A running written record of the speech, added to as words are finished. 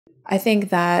I think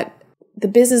that the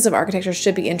business of architecture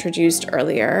should be introduced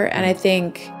earlier, and I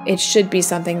think it should be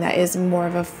something that is more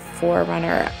of a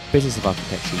forerunner. Business of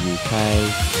Architecture UK,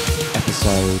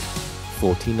 episode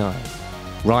 49.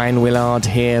 Ryan Willard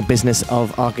here, Business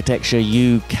of Architecture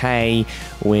UK,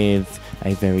 with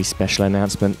a very special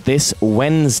announcement. This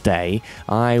Wednesday,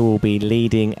 I will be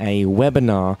leading a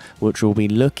webinar which will be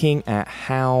looking at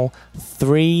how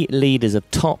 3 leaders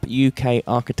of top UK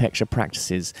architecture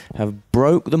practices have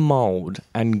broke the mold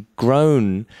and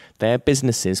grown their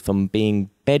businesses from being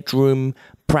bedroom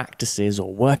practices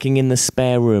or working in the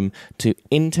spare room to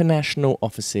international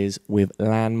offices with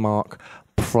landmark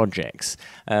projects.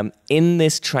 In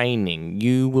this training,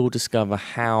 you will discover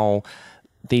how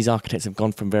these architects have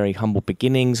gone from very humble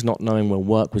beginnings, not knowing where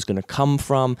work was going to come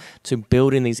from, to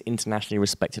building these internationally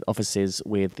respected offices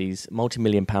with these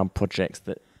multi-million-pound projects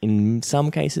that, in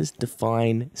some cases,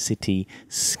 define city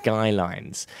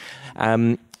skylines.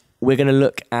 We're going to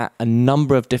look at a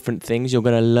number of different things. You're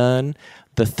going to learn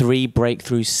the 3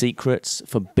 breakthrough secrets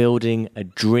for building a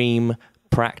dream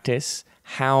practice,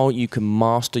 how you can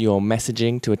master your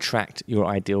messaging to attract your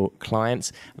ideal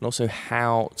clients, and also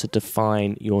how to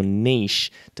define your niche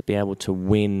to be able to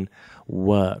win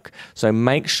work. So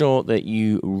make sure that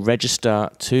you register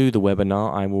to the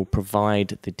webinar. I will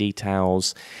provide the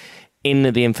details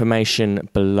in the information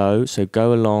below. So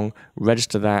go along,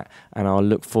 register that, and I'll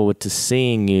look forward to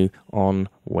seeing you on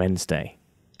Wednesday.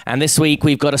 And this week,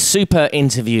 we've got a super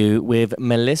interview with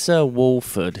Melissa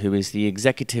Woolford, who is the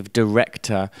Executive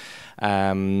Director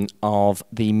of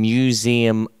the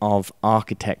Museum of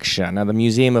Architecture. Now, the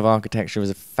Museum of Architecture is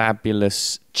a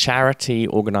fabulous charity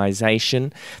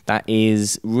organization that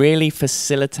is really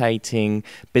facilitating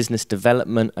business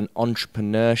development and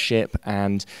entrepreneurship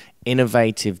and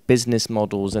innovative business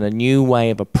models and a new way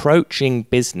of approaching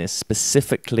business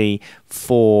specifically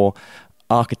for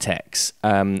architects.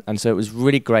 And so it was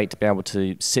really great to be able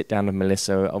to sit down with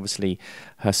Melissa. Obviously,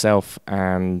 herself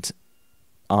and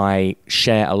I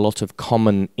share a lot of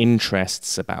common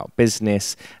interests about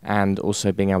business and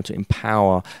also being able to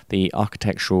empower the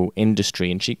architectural industry.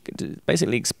 And she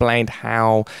basically explained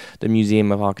how the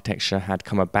Museum of Architecture had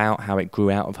come about, how it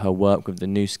grew out of her work with the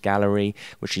Noose Gallery,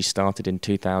 which she started in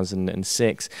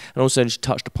 2006. And also she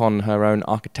touched upon her own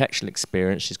architectural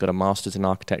experience. She's got a master's in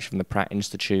architecture from the Pratt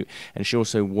Institute, and she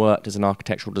also worked as an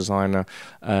architectural designer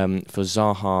for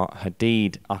Zaha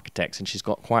Hadid Architects, and she's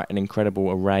got quite an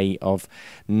incredible array of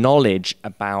knowledge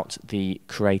about the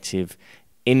creative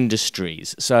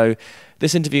industries. So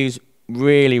this interview is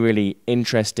really, really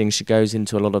interesting. She goes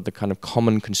into a lot of the kind of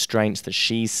common constraints that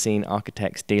she's seen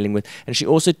architects dealing with. And she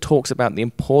also talks about the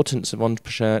importance of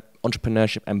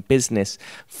entrepreneurship and business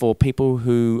for people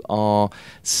who are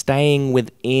staying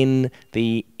within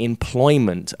the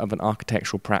employment of an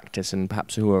architectural practice and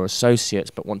perhaps who are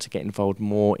associates but want to get involved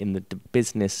more in the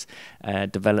business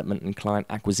development and client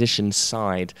acquisition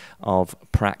side of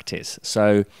practice.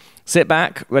 So sit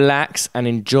back, relax, and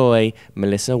enjoy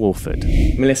Melissa Woolford.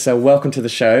 Melissa, welcome to the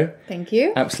show. Thank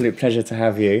you. Absolute pleasure to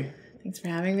have you. Thanks for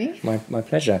having me. My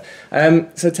pleasure.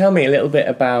 So tell me a little bit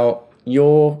about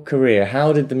your career.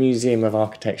 How did the Museum of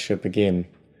Architecture begin?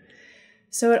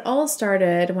 So it all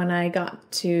started when I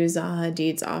got to Zaha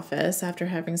Hadid's office after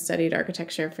having studied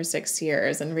architecture for 6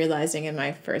 years and realizing in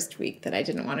my first week that I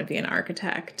didn't want to be an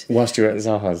architect. Whilst you were at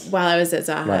Zaha's? While I was at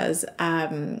Zaha's.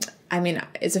 Right. I mean,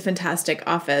 it's a fantastic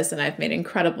office and I've made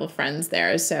incredible friends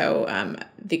there. So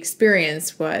the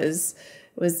experience was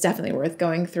definitely worth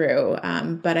going through.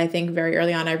 But I think very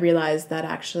early on I realized that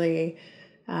actually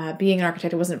being an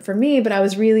architect wasn't for me, but I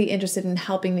was really interested in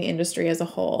helping the industry as a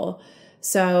whole.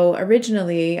 So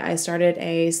originally I started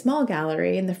a small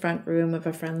gallery in the front room of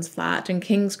a friend's flat in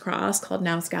King's Cross called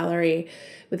Nouse Gallery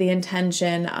with the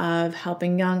intention of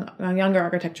helping younger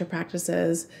architecture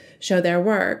practices show their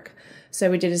work.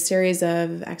 So we did a series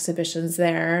of exhibitions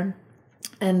there.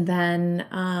 And then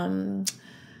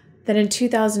in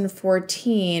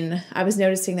 2014, I was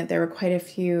noticing that there were quite a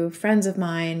few friends of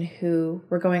mine who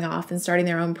were going off and starting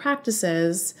their own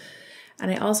practices.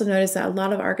 And I also noticed that a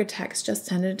lot of architects just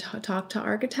tended to talk to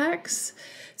architects.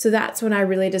 So that's when I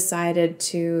really decided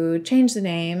to change the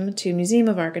name to Museum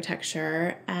of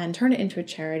Architecture and turn it into a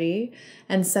charity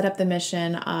and set up the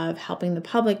mission of helping the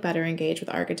public better engage with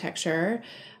architecture,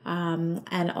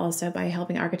 and also by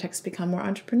helping architects become more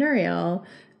entrepreneurial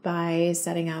by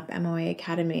setting up MOA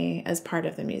Academy as part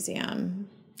of the museum.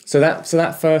 So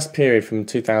that first period from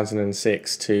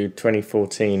 2006 to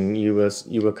 2014, you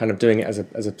were kind of doing it as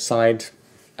a side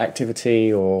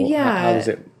activity, or yeah. how was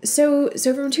it? So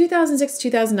from 2006 to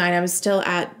 2009, I was still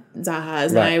at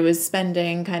Zaha's, and Right. I was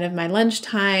spending kind of my lunch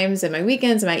times and my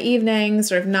weekends and my evenings,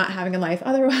 sort of not having a life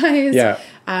otherwise, Yeah.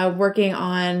 working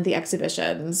on the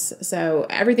exhibitions. So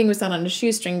everything was done on a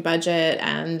shoestring budget,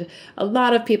 and a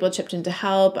lot of people chipped in to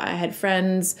help. I had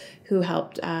friends who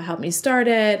helped me start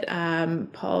it.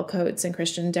 Paul Coates and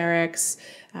Christian Derricks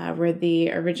were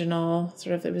the original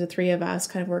sort of. It was the three of us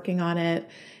kind of working on it,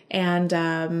 and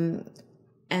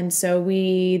so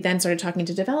we then started talking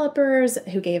to developers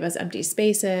who gave us empty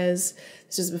spaces.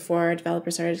 This was before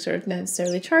developers started sort of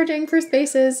necessarily charging for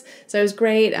spaces. So it was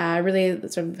great. Really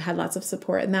sort of had lots of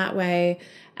support in that way.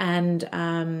 And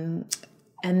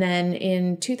then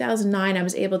in 2009, I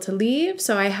was able to leave.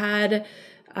 So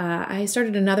I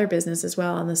started another business as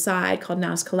well on the side called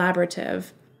Nouse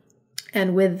Collaborative.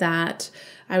 And with that,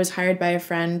 I was hired by a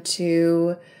friend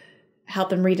to help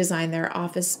them redesign their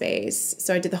office space.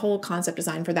 So I did the whole concept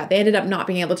design for that. They ended up not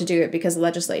being able to do it because the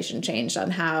legislation changed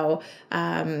on how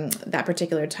that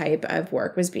particular type of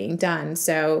work was being done.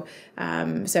 So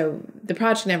the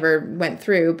project never went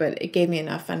through, but it gave me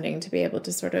enough funding to be able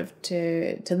to sort of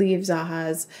to leave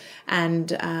Zaha's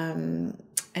and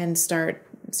start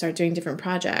doing different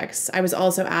projects. I was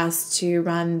also asked to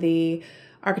run the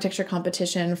architecture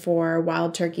competition for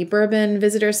Wild Turkey Bourbon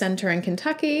Visitor Center in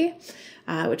Kentucky,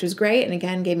 which was great. And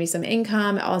again, gave me some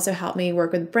income. It also helped me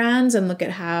work with brands and look at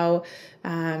how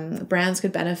brands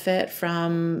could benefit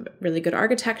from really good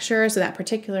architecture. So that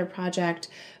particular project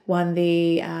won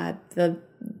the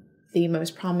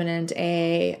most prominent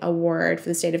A award for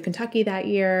the state of Kentucky that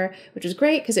year, which was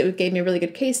great because it gave me a really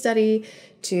good case study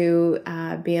to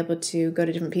be able to go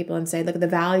to different people and say, look at the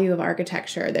value of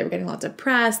architecture. They were getting lots of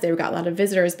press. They got a lot of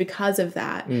visitors because of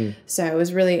that. So it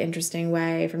was a really interesting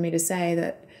way for me to say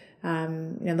that,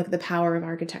 look at the power of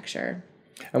architecture.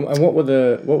 And what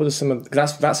were some of,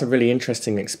 because that's a really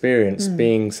interesting experience,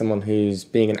 being someone who's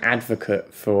being an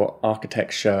advocate for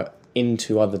architecture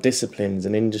into other disciplines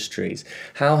and industries.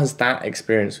 How has that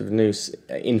experience with Noose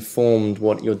informed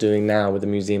what you're doing now with the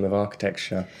Museum of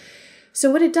Architecture? So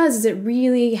what it does is it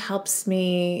really helps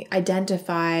me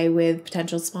identify with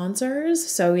potential sponsors.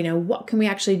 So, what can we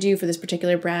actually do for this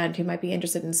particular brand who might be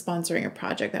interested in sponsoring a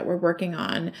project that we're working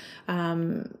on?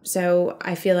 So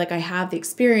I feel like I have the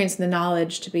experience and the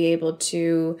knowledge to be able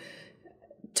to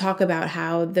talk about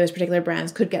how those particular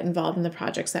brands could get involved in the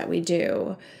projects that we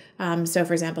do. So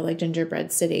for example, like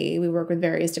Gingerbread City, we work with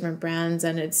various different brands,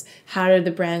 and it's how do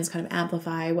the brands kind of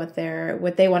amplify what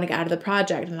they want to get out of the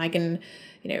project. And I can,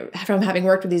 from having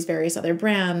worked with these various other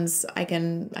brands, I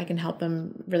can help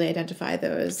them really identify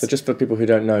those. So just for people who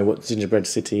don't know what Gingerbread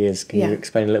City is, can you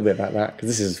explain a little bit about that? Because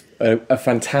this is a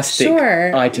fantastic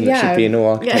item that should be in all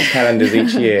architects' calendars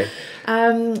each year.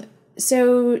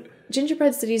 So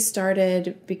Gingerbread City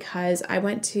started because I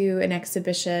went to an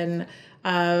exhibition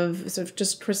of sort of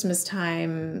just Christmas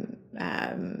time.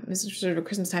 It was sort of a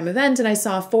Christmas time event, and I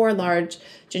saw 4 large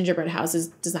gingerbread houses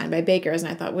designed by bakers,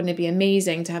 and I thought, wouldn't it be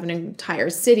amazing to have an entire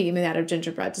city made out of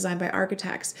gingerbread designed by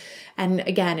architects? And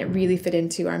again, it really fit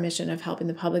into our mission of helping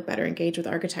the public better engage with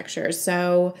architecture.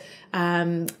 So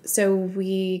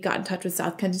we got in touch with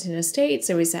South Kensington Estate.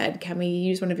 So we said, can we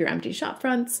use one of your empty shop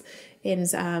fronts in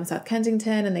South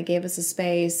Kensington? And they gave us a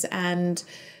space, and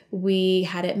we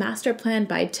had it master planned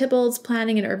by Tibbald's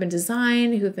Planning and Urban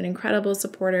Design, who have been incredible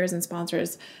supporters and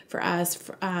sponsors for us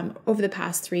over the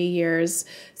past 3 years.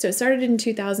 So it started in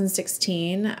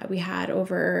 2016. We had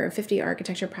over 50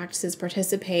 architecture practices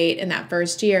participate in that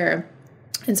first year.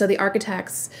 And so the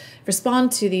architects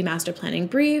respond to the master planning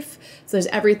brief. So there's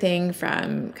everything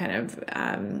from kind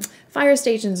of fire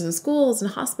stations and schools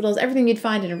and hospitals. Everything you'd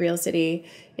find in a real city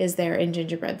is there in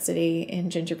Gingerbread City in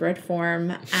gingerbread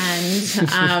form.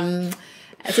 And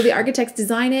so the architects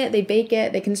design it, they bake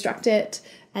it, they construct it,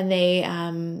 and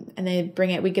they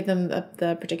bring it. We give them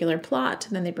the particular plot,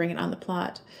 and then they bring it on the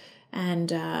plot.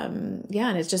 And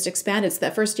and it's just expanded. So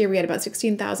that first year we had about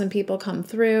 16,000 people come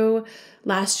through.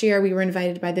 Last year we were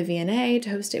invited by the V&A to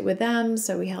host it with them.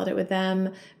 So we held it with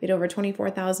them. We had over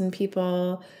 24,000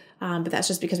 people. But that's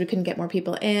just because we couldn't get more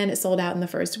people in. It sold out in the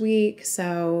first week.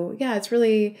 So yeah, it's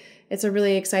a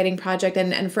really exciting project.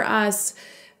 And for us,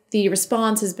 the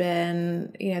response has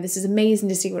been, this is amazing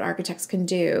to see what architects can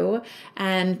do.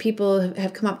 And people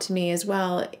have come up to me as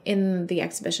well in the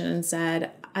exhibition and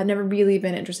said, I've never really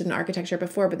been interested in architecture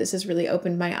before, but this has really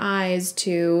opened my eyes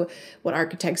to what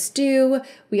architects do.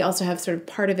 We also have sort of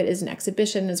part of it is an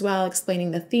exhibition as well,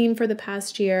 explaining the theme for the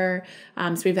past year.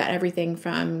 So we've got everything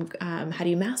from how do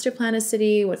you master plan a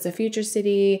city, what's a future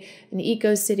city, an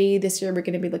eco city. This year we're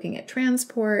going to be looking at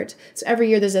transport. So every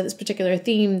year there's this particular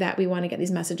theme that we want to get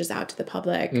these messages out to the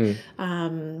public.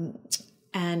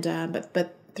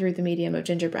 But through the medium of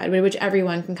gingerbread, which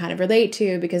everyone can kind of relate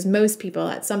to, because most people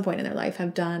at some point in their life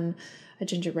have done a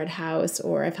gingerbread house,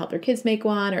 or have helped their kids make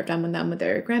one, or have done them with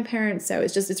their grandparents. So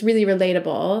it's really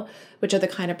relatable, which are the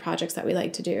kind of projects that we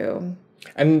like to do.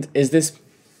 And is this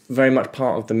very much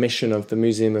part of the mission of the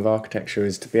Museum of Architecture,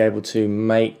 is to be able to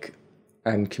make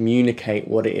and communicate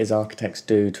what it is architects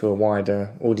do to a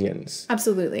wider audience?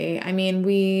 Absolutely. I mean,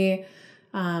 we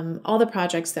all the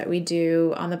projects that we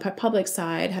do on the public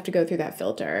side have to go through that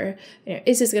filter.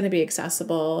 Is this going to be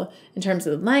accessible in terms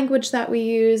of the language that we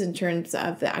use, in terms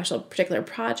of the actual particular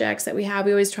projects that we have?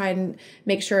 We always try and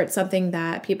make sure it's something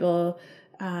that people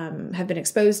have been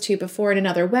exposed to before in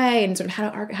another way, and sort of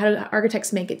how do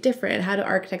architects make it different? How do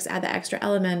architects add the extra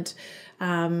element?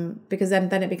 Because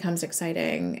then it becomes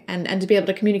exciting, and to be able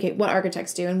to communicate what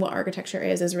architects do and what architecture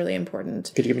is really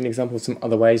important. Could you give me an example of some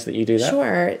other ways that you do that?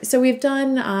 Sure. So we've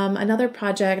done another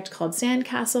project called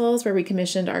Sandcastles, where we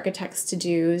commissioned architects to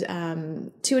do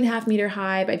 2.5 meter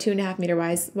high by 2.5 meter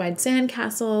wide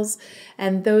sandcastles,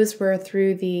 and those were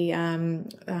through the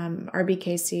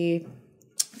RBKC,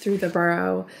 through the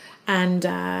borough. And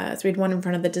so we had one in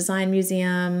front of the Design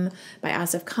Museum by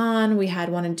Asif Khan. We had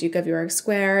one in Duke of York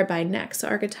Square by Next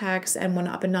Architects, and one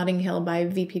up in Notting Hill by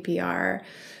VPPR.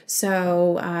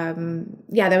 So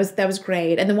that was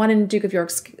great. And the one in Duke of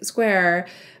York Square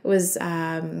was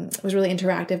really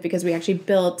interactive, because we actually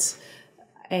built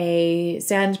a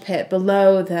sand pit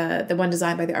below the one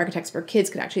designed by the architects, where kids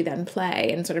could actually then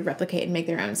play and sort of replicate and make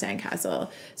their own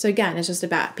sandcastle. So again, it's just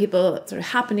about people sort of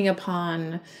happening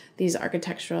upon these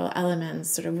architectural elements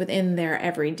sort of within their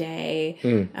everyday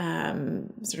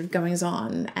sort of goings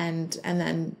on, and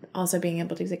then also being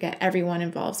able to get everyone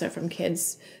involved, so from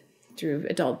kids through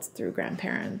adults through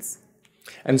grandparents.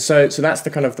 And so that's the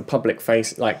kind of the public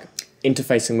face, like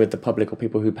interfacing with the public, or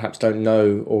people who perhaps don't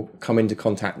know or come into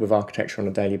contact with architecture on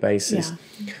a daily basis.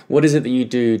 Yeah. What is it that you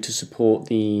do to support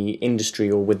the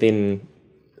industry, or within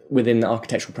the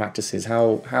architectural practices?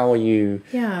 How are you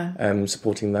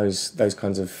supporting those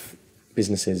kinds of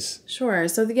businesses? Sure.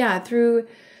 So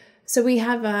we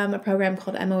have a program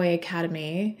called MOA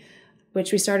Academy,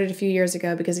 which we started a few years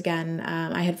ago, because again,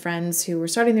 I had friends who were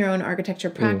starting their own architecture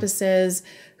practices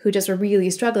who just were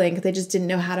really struggling because they just didn't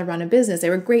know how to run a business.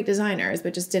 They were great designers,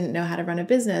 but just didn't know how to run a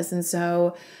business. And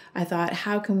so I thought,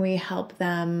 how can we help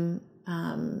them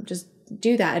just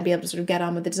do that and be able to sort of get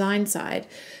on with the design side?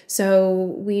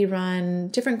 So we run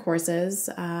different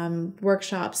courses,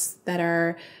 workshops that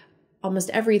are almost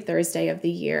every Thursday of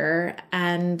the year,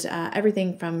 and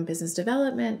everything from business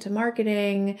development to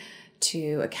marketing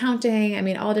to accounting. I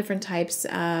mean, all different types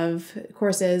of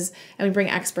courses, and we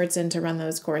bring experts in to run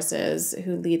those courses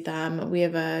who lead them. We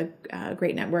have a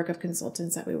great network of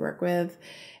consultants that we work with.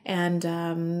 And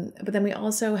but then we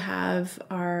also have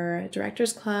our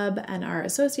Directors Club and our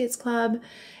Associates Club.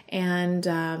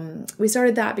 And we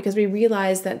started that because we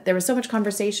realized that there was so much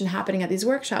conversation happening at these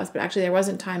workshops, but actually there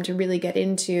wasn't time to really get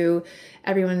into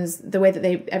the way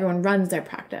that everyone runs their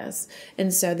practice.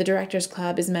 And so the Directors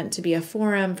Club is meant to be a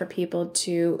forum for people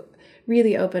to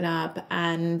really open up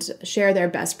and share their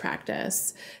best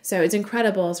practice. So it's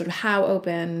incredible sort of how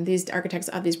open these architects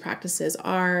of these practices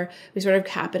are. We sort of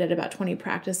cap it at about 20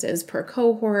 practices per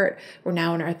cohort. We're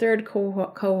now in our third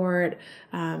cohort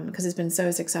because it's been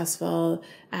so successful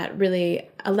at really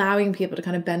allowing people to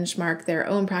kind of benchmark their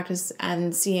own practice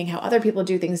and seeing how other people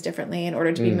do things differently in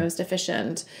order to be most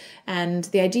efficient. And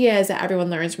the idea is that everyone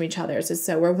learns from each other.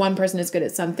 So where one person is good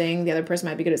at something, the other person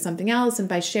might be good at something else. And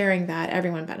by sharing that,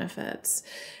 everyone benefits.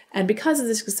 And because of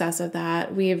the success of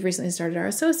that, we have recently started our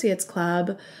Associates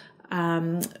Club,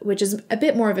 which is a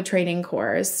bit more of a training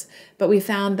course. But we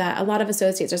found that a lot of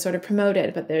associates are sort of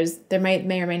promoted, but there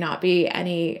may or may not be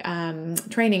any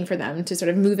training for them to sort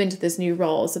of move into this new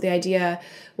role. So the idea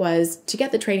was to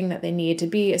get the training that they need to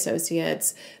be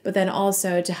associates, but then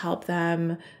also to help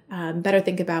them better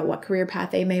think about what career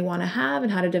path they may want to have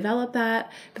and how to develop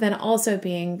that, but then also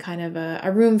being kind of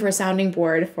a room for a sounding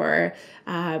board for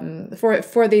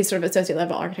these sort of associate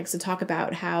level architects to talk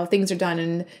about how things are done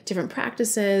in different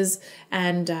practices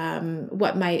and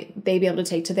what might they be able to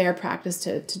take to their practice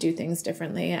to do things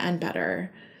differently and better.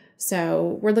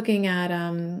 So we're looking at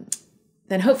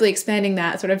then hopefully expanding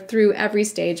that sort of through every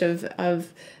stage of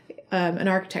an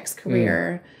architect's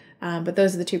career. But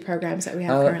those are the two programs that we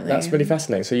have currently. That's really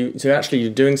fascinating. So actually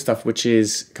you're doing stuff which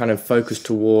is kind of focused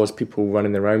towards people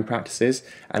running their own practices,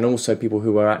 and also people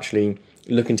who are actually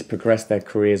looking to progress their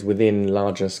careers within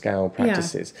larger scale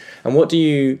practices. Yeah. And what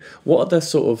are the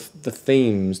sort of the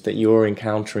themes that you're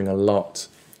encountering a lot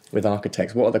with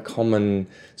architects? What are the common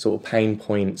sort of pain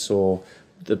points or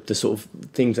the sort of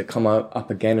themes that come up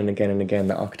again and again and again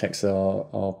that architects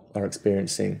are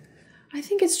experiencing? I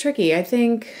think it's tricky. I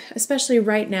think, especially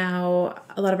right now,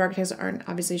 a lot of architects aren't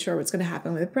obviously sure what's going to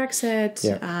happen with Brexit.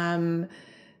 Yeah.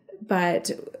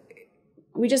 But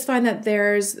we just find that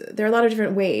there are a lot of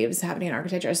different waves happening in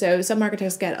architecture. So some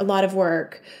architects get a lot of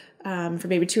work for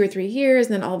maybe 2 or 3 years,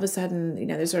 and then all of a sudden,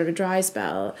 there's sort of a dry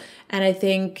spell. And I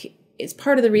think it's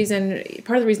part of the reason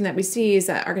that we see is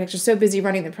that architects are so busy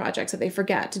running the projects that they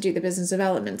forget to do the business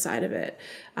development side of it.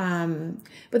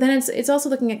 But then it's also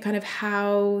looking at kind of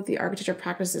how the architecture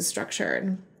practice is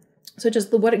structured. So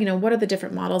just what are the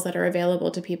different models that are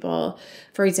available to people?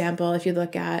 For example, if you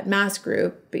look at Mass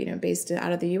Group, based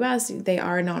out of the US, they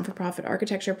are a non-for-profit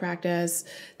architecture practice.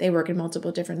 They work in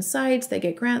multiple different sites. They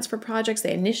get grants for projects.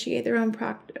 They initiate their own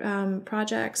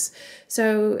projects.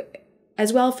 So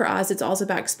as well for us, it's also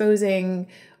about exposing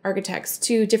architects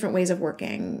to different ways of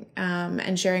working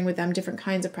and sharing with them different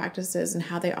kinds of practices and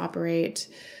how they operate.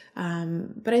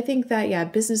 But I think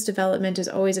that, business development is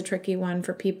always a tricky one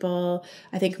for people.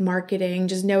 I think marketing,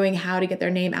 just knowing how to get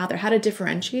their name out there, how to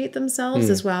differentiate themselves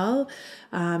as well.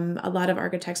 A lot of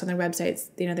architects on their websites,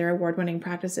 they're award-winning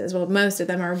practices. Well, most of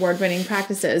them are award-winning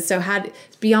practices. So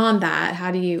beyond that,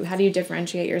 how do you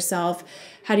differentiate yourself?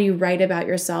 How do you write about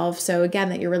yourself? So again,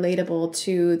 that you're relatable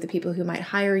to the people who might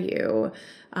hire you.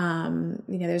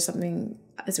 There's something,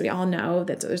 as we all know,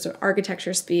 that there's sort of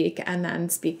architecture speak and then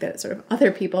speak that sort of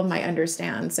other people might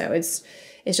understand. So it's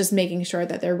just making sure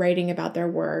that they're writing about their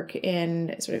work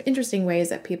in sort of interesting ways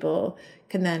that people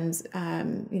can then,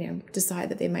 decide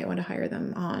that they might want to hire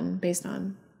them based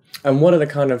on. And what are the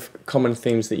kind of common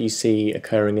themes that you see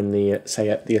occurring in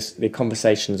the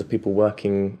conversations of people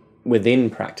working within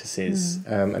practices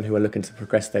and who are looking to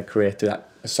progress their career to that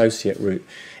associate route?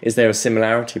 Is there a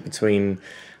similarity between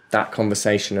that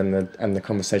conversation and the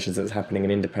conversations that's happening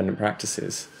in independent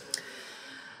practices?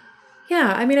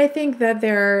 Yeah, I think that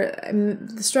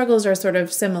the struggles are sort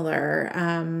of similar.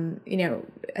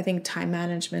 I think time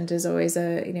management is always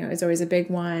a big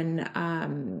one.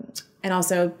 And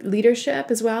also leadership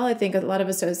as well. I think a lot of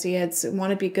associates want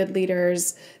to be good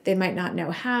leaders. They might not know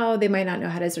how. They might not know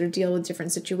how to sort of deal with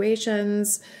different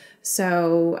situations.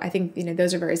 So I think,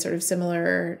 those are very sort of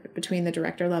similar between the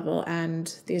director level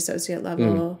and the associate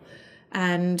level.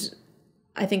 And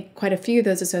I think quite a few of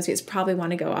those associates probably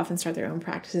want to go off and start their own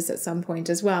practices at some point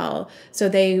as well. So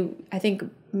I think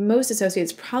most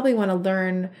associates probably want to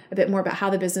learn a bit more about how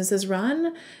the business is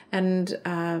run. And,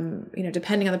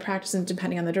 depending on the practice and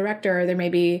depending on the director, there may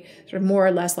be sort of more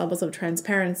or less levels of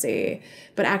transparency.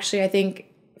 But actually, I think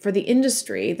for the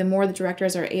industry, the more the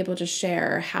directors are able to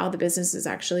share how the business is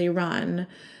actually run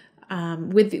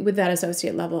with that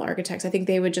associate level architects, I think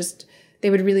they would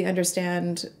really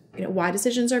understand why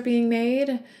decisions are being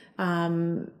made,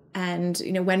 and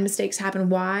when mistakes happen,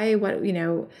 why,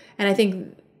 and I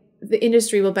think the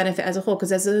industry will benefit as a whole,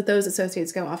 because as those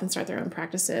associates go off and start their own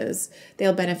practices,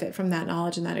 they'll benefit from that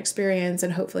knowledge and that experience,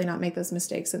 and hopefully not make those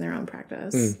mistakes in their own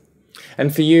practice.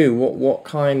 And for you, what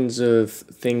kinds of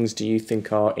things do you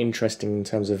think are interesting in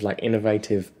terms of like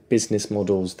innovative business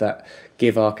models that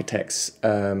give architects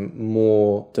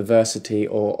more diversity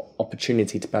or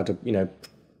opportunity to be able to,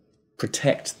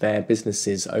 protect their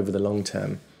businesses over the long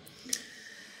term?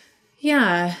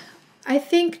 Yeah, I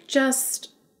think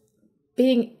just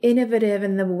being innovative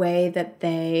in the way that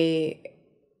they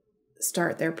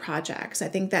start their projects. I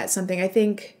think that's something I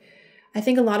think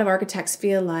a lot of architects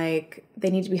feel like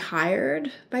they need to be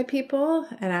hired by people.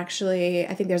 And actually,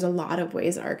 I think there's a lot of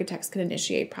ways that architects can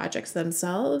initiate projects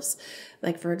themselves.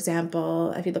 Like, for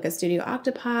example, if you look at Studio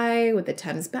Octopi with the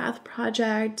Thames Bath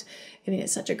project,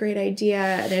 it's such a great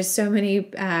idea. There's so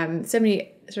many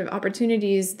sort of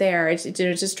opportunities there. It's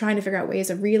just trying to figure out ways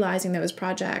of realizing those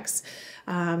projects.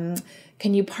 Can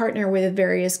you partner with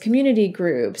various community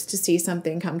groups to see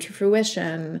something come to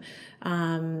fruition?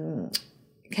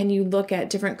 Can you look at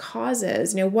different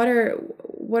causes? What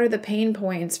are the pain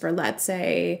points for, let's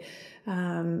say,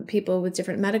 people with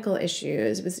different medical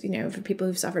issues, for people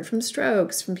who've suffered from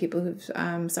strokes, from people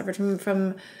who've suffered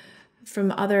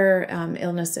from other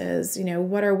illnesses?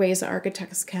 What are ways that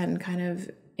architects can kind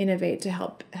of innovate to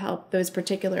help those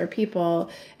particular people?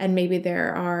 And maybe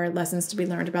there are lessons to be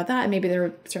learned about that, and maybe there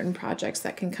are certain projects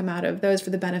that can come out of those for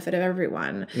the benefit of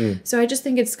everyone. So I just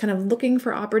think it's kind of looking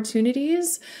for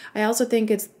opportunities. I also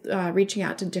think it's reaching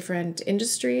out to different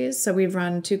industries. So we've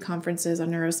run 2 conferences on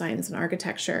neuroscience and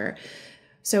architecture.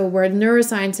 So where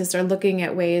neuroscientists are looking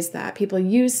at ways that people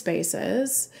use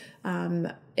spaces,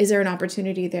 is there an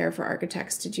opportunity there for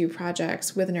architects to do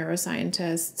projects with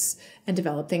neuroscientists and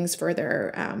develop things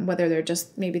further, whether they're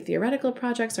just maybe theoretical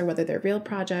projects or whether they're real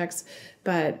projects?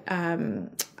 But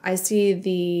I see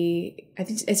the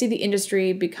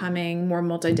industry becoming more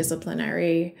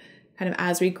multidisciplinary kind of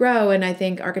as we grow, and I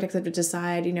think architects have to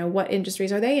decide, what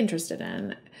industries are they interested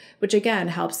in, which again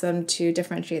helps them to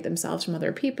differentiate themselves from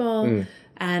other people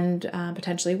and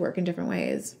potentially work in different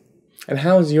ways. And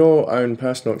how's your own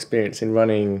personal experience in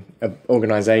running an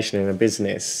organisation in a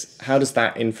business? How does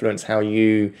that influence how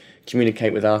you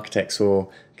communicate with architects or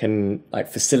can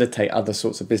facilitate other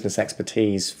sorts of business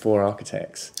expertise for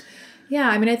architects? Yeah,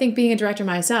 I think being a director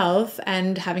myself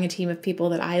and having a team of people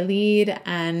that I lead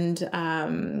and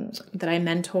that I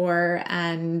mentor,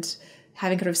 and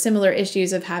having kind of similar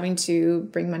issues of having to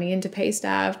bring money in to pay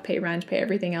staff, pay rent, pay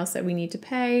everything else that we need to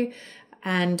pay,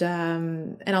 and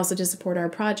also to support our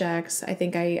projects. I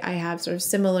think I have sort of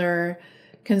similar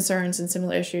concerns and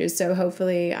similar issues. So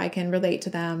hopefully I can relate to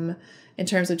them in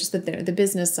terms of just the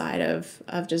business side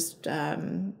of just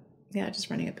running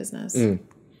a business.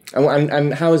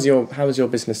 And how is your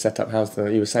business set up?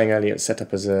 You were saying earlier it's set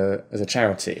up as a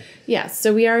charity? Yes,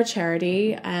 so we are a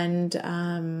charity, and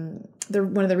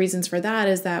one of the reasons for that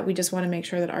is that we just want to make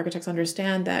sure that architects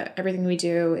understand that everything we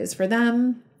do is for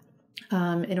them,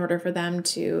 in order for them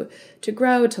to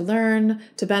grow, to learn,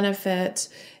 to benefit.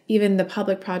 Even the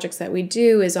public projects that we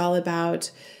do is all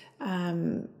about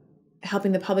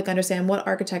helping the public understand what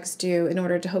architects do in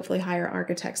order to hopefully hire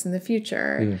architects in the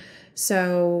future.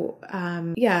 So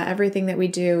everything that we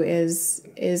do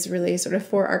is really sort of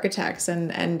for architects,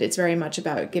 and it's very much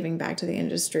about giving back to the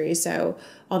industry. So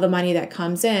all the money that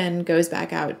comes in goes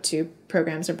back out to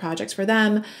programs and projects for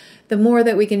them. The more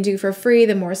that we can do for free,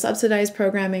 the more subsidized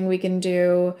programming we can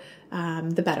do,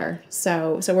 the better.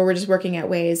 So we're just working at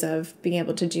ways of being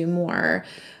able to do more.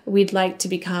 We'd like to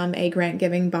become a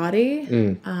grant-giving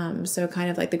body. So kind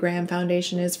of like the Graham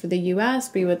Foundation is for the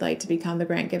US, we would like to become the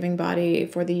grant-giving body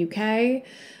for the UK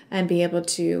and be able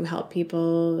to help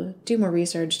people do more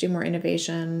research, do more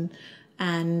innovation,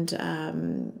 and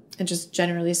just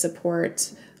generally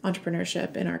support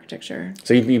entrepreneurship in architecture.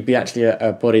 So you'd be actually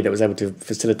a body that was able to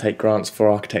facilitate grants for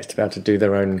architects to be able to do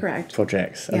their own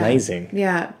projects. Yeah. Amazing.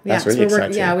 Yeah. That's really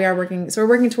exciting. We are working. So we're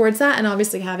working towards that, and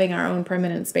obviously having our own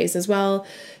permanent space as well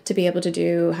to be able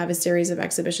to have a series of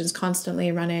exhibitions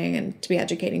constantly running and to be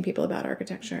educating people about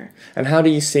architecture. And how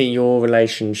do you see your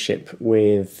relationship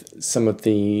with some of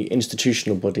the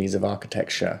institutional bodies of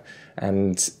architecture?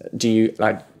 And do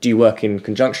you work in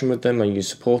conjunction with them? Are you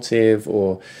supportive,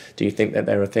 or do you think that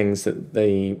there are things that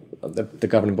the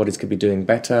governing bodies could be doing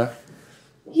better?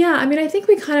 Yeah, I think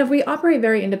we operate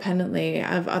very independently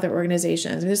of other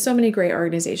organizations. There's so many great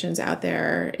organizations out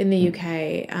there in the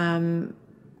UK,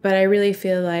 but I really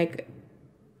feel like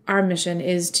our mission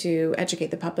is to educate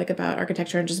the public about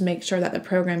architecture and just make sure that the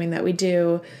programming that we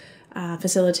do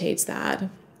facilitates that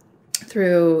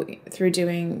through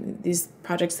doing these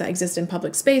projects that exist in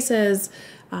public spaces,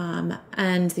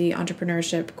 and the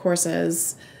entrepreneurship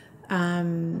courses,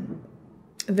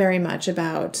 very much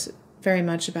about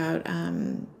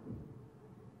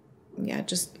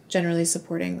just generally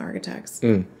supporting architects.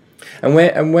 And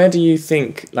where do you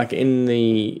think, in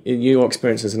your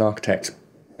experience as an architect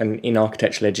and in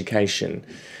architectural education,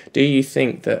 do you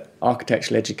think that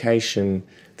architectural education,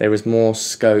 there is more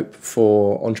scope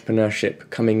for entrepreneurship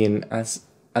coming in at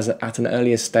an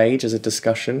earlier stage as a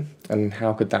discussion, and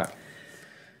how could that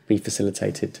be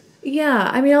facilitated?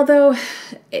 Yeah, although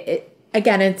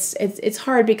it's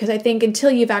hard, because I think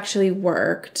until you've actually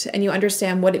worked and you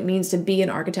understand what it means to be an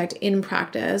architect in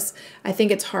practice, I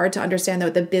think it's hard to understand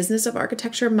what the business of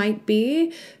architecture might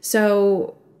be.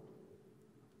 So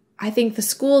I think the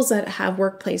schools that have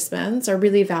work placements are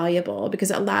really valuable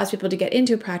because it allows people to get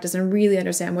into practice and really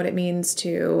understand what it means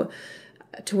to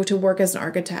work as an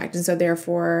architect. And so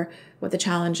therefore what the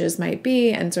challenges might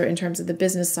be, and sort of in terms of the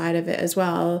business side of it as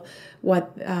well,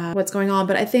 what's going on.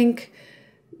 But I think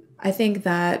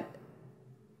that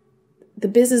the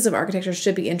business of architecture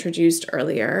should be introduced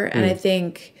earlier. And I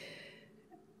think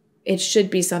it should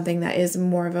be something that is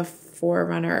more of a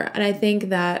forerunner. And I think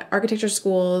that architecture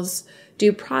schools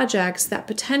do projects that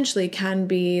potentially can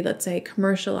be, let's say,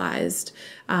 commercialized,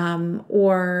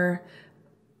 or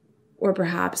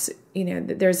perhaps,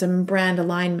 there's some brand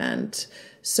alignment.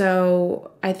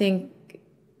 So I think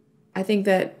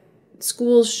that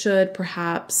schools should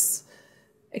perhaps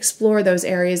explore those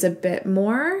areas a bit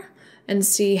more and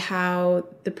see how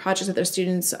the projects that their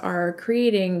students are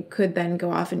creating could then go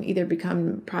off and either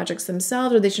become projects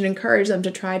themselves, or they should encourage them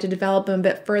to try to develop them a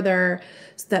bit further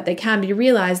so that they can be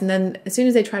realized. And then as soon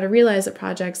as they try to realize the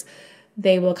projects,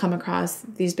 they will come across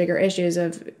these bigger issues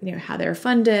of, how they're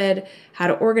funded, how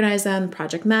to organize them,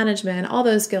 project management, all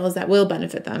those skills that will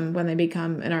benefit them when they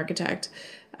become an architect.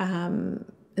 And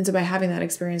so by having that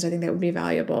experience, I think that would be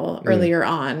valuable earlier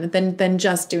on than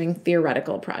just doing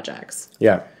theoretical projects.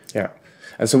 Yeah.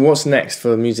 And so what's next for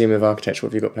the Museum of Architecture?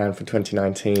 What have you got planned for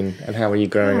 2019, and how are you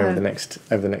growing over the next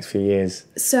few years?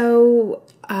 So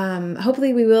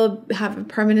hopefully we will have a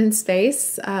permanent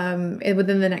space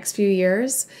within the next few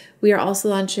years. We are also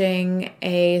launching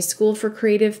a School for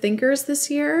Creative Thinkers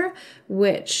this year,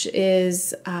 which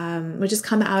has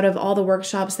come out of all the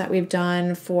workshops that we've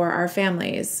done for our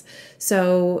families.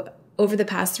 So over the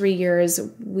past 3 years,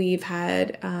 we've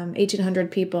had 1,800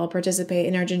 people participate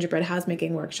in our gingerbread house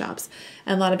making workshops.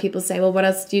 And a lot of people say, well, what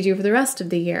else do you do for the rest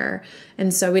of the year?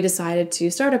 And so we decided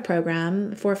to start a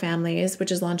program for families,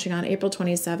 which is launching on April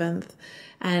 27th.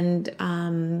 And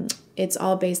it's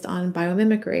all based on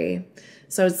biomimicry.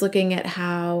 So it's looking at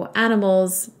how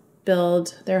animals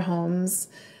build their homes,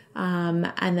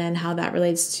 and then how that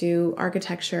relates to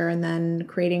architecture, and then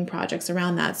creating projects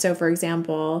around that. So for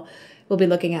example, we'll be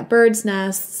looking at birds'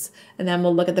 nests, and then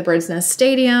we'll look at the Bird's Nest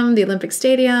Stadium, the Olympic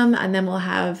Stadium, and then we'll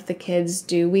have the kids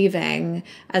do weaving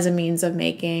as a means of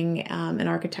making an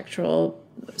architectural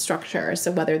structure.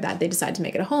 So whether that they decide to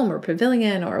make it a home or a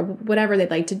pavilion or whatever they'd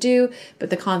like to do, but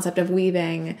the concept of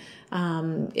weaving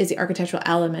is the architectural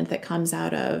element that comes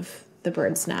out of the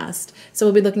bird's nest. So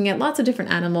we'll be looking at lots of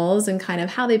different animals and kind of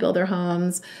how they build their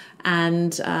homes,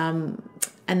 and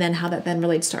then how that then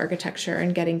relates to architecture,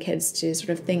 and getting kids to sort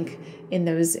of think in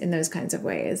those kinds of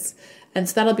ways. And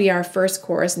so that'll be our first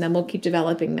course, and then we'll keep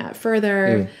developing that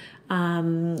further.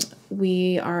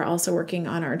 We are also working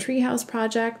on our treehouse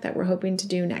project that we're hoping to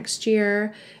do next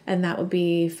year, and that will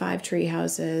be 5 tree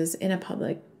houses in a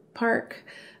public park.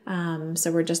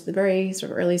 So we're just the very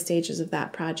sort of early stages of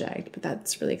that project, but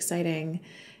that's really exciting.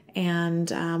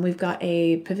 And we've got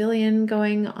a pavilion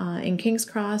going in King's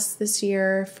Cross this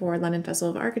year for London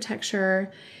Festival of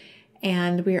Architecture.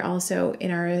 And we are also in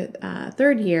our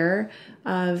 3rd year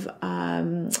of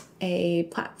a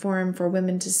platform for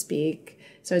women to speak.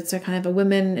 So it's a kind of a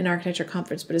women in architecture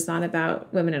conference, but it's not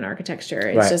about women in architecture.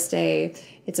 It's just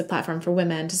it's a platform for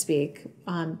women to speak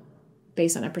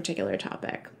based on a particular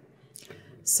topic.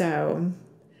 So,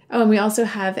 and we also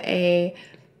have a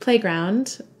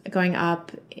playground going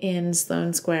up in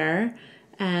Sloane Square,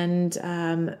 and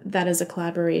that is a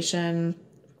collaboration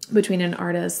between an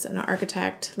artist and an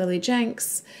architect, Lily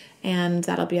Jenks, and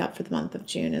that'll be up for the month of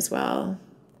June as well.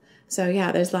 So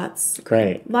yeah, there's lots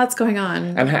going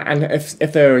on. And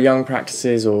if there are young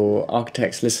practices or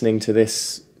architects listening to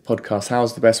this podcast,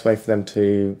 how's the best way for them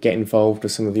to get involved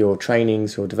with some of your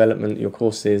trainings, your development, your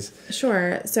courses?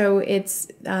 Sure. So it's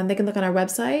they can look on our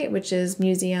website, which is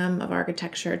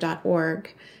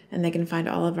museumofarchitecture.org, and they can find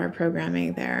all of our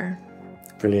programming there.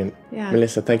 Brilliant. Yeah.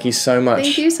 Melissa, thank you so much.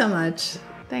 Thank you so much.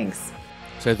 Thanks.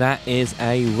 So that is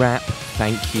a wrap.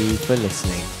 Thank you for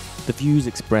listening. The views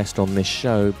expressed on this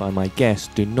show by my guests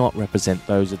do not represent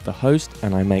those of the host,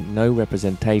 and I make no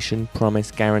representation, promise,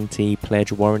 guarantee,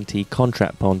 pledge, warranty,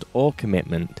 contract bond, or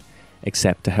commitment,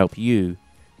 except to help you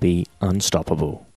be unstoppable.